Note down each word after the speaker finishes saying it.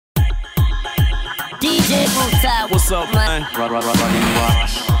Rooftop. What's up, man?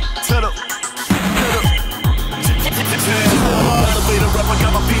 Elevator up, I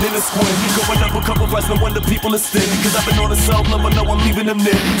got my feet in the square. Going up a couple flights, no wonder people are still. Cause I've been on the self-love, I know I'm leaving them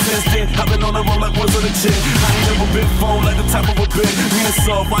there. Since then, I've been on the road like words on the chin. I ain't never been phone like the top of a bed. Me and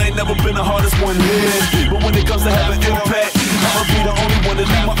soft, I ain't never been the hardest one here. But when it comes to having impact, I'ma be the only one to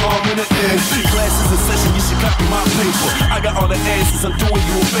leave my arm in the air. Classes in session, you should copy my paper. I got all the answers, I'm doing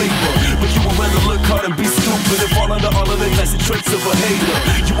you a favor. But you would rather look hard and be stupid and fall under all of the classic traits of a hater.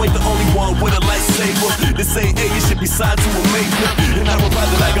 You ain't the only one with a lightsaber. They say, hey, you should be signed to a maker. And I reply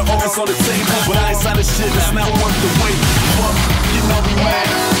that I got offers on the table, but I ain't signed a shit that's not worth the wait. Fuck, you know me, man.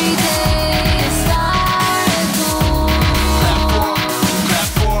 Every day is starting to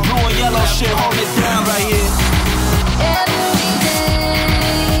Blue and yellow shit, hold it down right here. every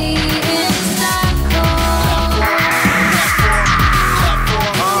day is starting.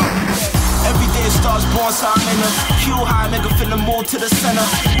 Every day it starts born, so I'm in a Q high, nigga finna move to the center.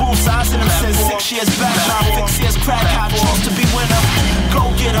 Both sides in them since 6 years back. Now 6 years crack, I chose to be winner. Go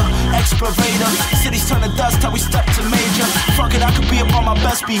getter, explorator. Cities turn to dust till we step to major. Fuck it, I could be up on my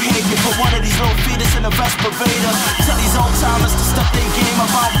best behavior. Put one of these little fetus in a respirator. Tell these old timers to step their game up.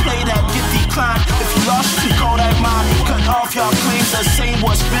 I don't play that, get declined. If you lost, you can go that mine. Cut off y'all claims, the same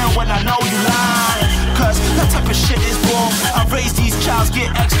what's real when I know you lying. Cause that type of shit is bull. I raise these childs, get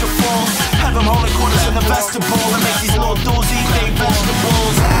extra full. Have them holding quarters in the vestibule. And make these little dudes eat they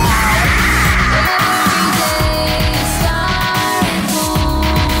vegetables.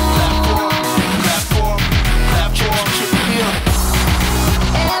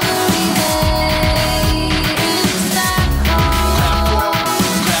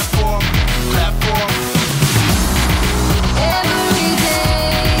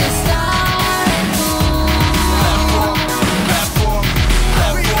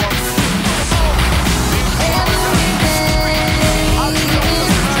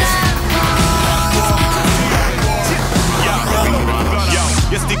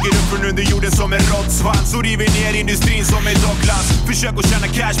 Under jorden som en råttsvans och river ner industrin som en docklands. Försök att tjäna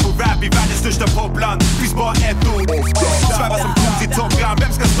cash på rap i världens största popland. Finns bara ett ord, sväva som kos i Top-Gun.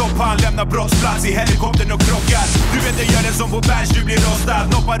 Vem ska stoppa han? Lämna brottsplats i helikoptern och krockar. Du vet jag gör den som på bärs, du blir rostad.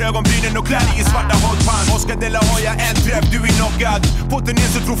 Noppar ögonbrynen och klär i svarta hotpants. Oscar de la Hoya, en träff, du är knockad. Potten ner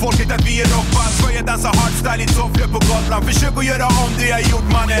så tror folket att vi är rockband. Ska jag dansa hardstyle i tofflor på Gotland? Försök att göra om det jag gjort,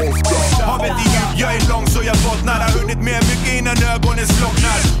 mannen. Havet är djup, jag är lång så jag bottnar. Har hunnit med mycket innan ögonen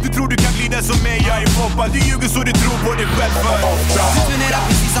slocknar. Du tror du kan glida som mig, jag är foppad. Du ljuger så du tror på dig själv för ofta. Du turnerar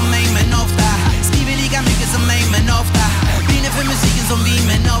precis som mig men ofta skriver lika mycket som mig men ofta brinner för musiken som vi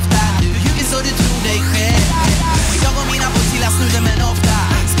men ofta du ljuger så du tror dig själv. Jag och mina fossila snudden men ofta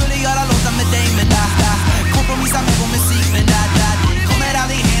skulle göra låtar med dig men data kompromissa med vår musik men data det kommer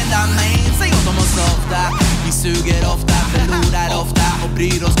aldrig hända mig. Säg åt dem oss ofta. Vi suger ofta, förlorar ofta och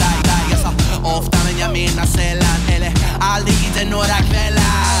bryr oss där. Jag sa ofta men jag menar sällan eller aldrig, inte några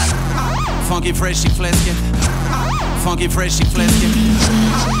kvällar. Funky fresh i fläsket. Funky fresh i fläsket.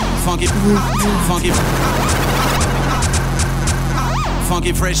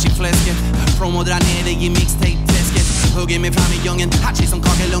 Funky fresh i fläsket. Promoe drar ner dig i mixtape-träsket. Hugger mig fram i djungeln, hachi som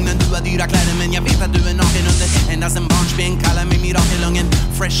kakelugnen. Du har dyra kläder men jag vet att du är naken under. Ända sen barnsben kallar mig mirakelungen.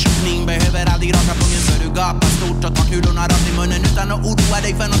 Fresh öppning, behöver aldrig raka pungen. Så du gapar stort och tar kulorna rakt i munnen. Utan att oroa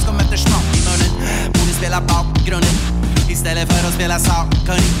dig för någon som möter smak i munnen. Borde spela bakgrunden istället för att spela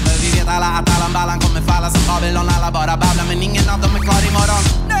sakkunnig. För vi vet alla att Allan Ballan kommer falla som Babylon. Alla bara babblar men ingen av dem är kvar imorgon.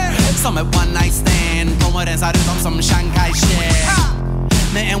 Som ett one night stand. Promoe rensar ut dem som Shanghai Shek.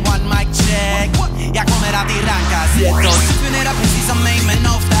 Med en one mic check. Jag kommer alltid ranka sitt. Du turnerar precis som mig men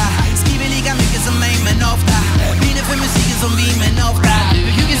ofta skriver lika mycket som mig men ofta brinner för musiken som vi men ofta du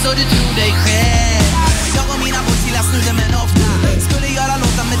ljuger så du tror dig själv. Jag och mina fossila snudden men ofta skulle göra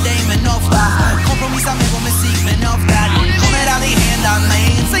låtar med dig men ofta kompromissa med vår musik men ofta det kommer aldrig hända mig.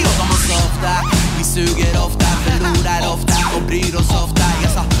 Säg åt dem oss ofta. Vi suger ofta, förlorar ofta och bryr oss ofta.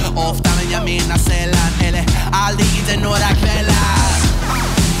 Jag sa ofta men jag menar sällan eller aldrig, inte några kvällar.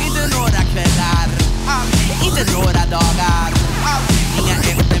 Inte några kvällar, inte några dagar. Inga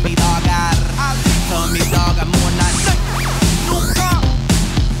eftermiddagar, förmiddagar, månader.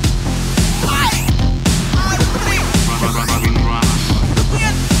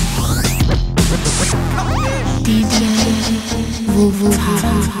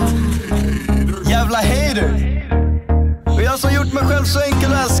 Jävla hater. Och jag som gjort mig själv så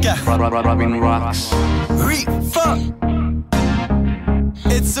enkel och älska. Fuck.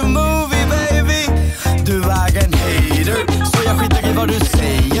 It's a movie baby. Du är en hater. Så jag skiter i vad du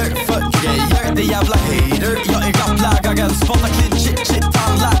säger. För grejer, det jävla hater. Jag är rapplägaren, spottar clean shit,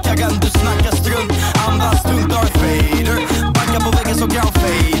 tandläkaren. Du snackar strunt, andas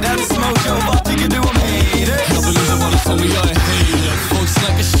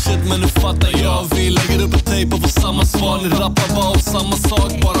samma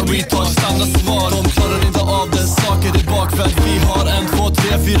sak, bara retards, andra svar. De klarar inte av det, saker i bakväg. Vi har 1, 2,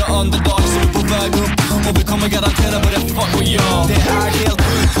 3, 4 underdogs som är på väg upp, och vi kommer garantera börja fuck with y'all. Det är helt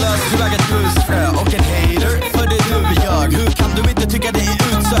utlöst, du äger ett busfrö och en hater för det du gör. Hur kan du inte tycka det är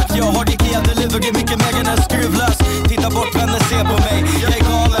utsökt? Jag har ditt deliver, är mycket mer än en skruvlös. Titta bort, vänner, se på mig. Jag är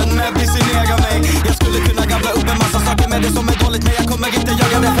galen, men visionera mig. Jag skulle kunna gabla upp en massa saker med det som är dåligt, men jag kommer inte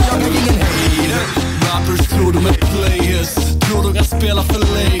göra det för jag är ingen hater. Rappers tror de är players, tror de kan spela för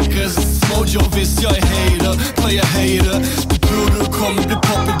Lakers. Smo-Jo, visst jag är hater, player hater. Du tror du kommer bli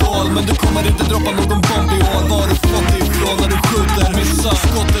popidol, men du kommer inte droppa någon bomb i år. Var du fått det ifrån när du skjuter? Missa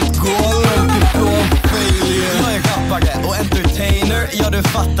skottet, går långt ifrån failure. Jag är rappare och entertainer, ja du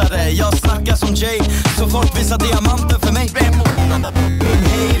fattar det. Jag snackar som Jay, så folk visar diamanter för mig.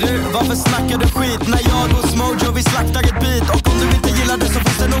 Hater, varför snackar du skit när jag och Smo-Jo vi slaktar ett beat? Och om du inte gillar det så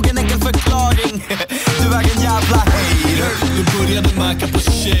finns det nog en enkel förklaring. Du är en jävla hater. Du började märka på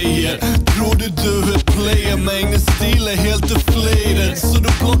tjejer. Tror du är player, men ingen stil är helt deflated. Så du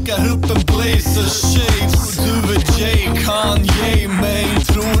plockar upp en blazer.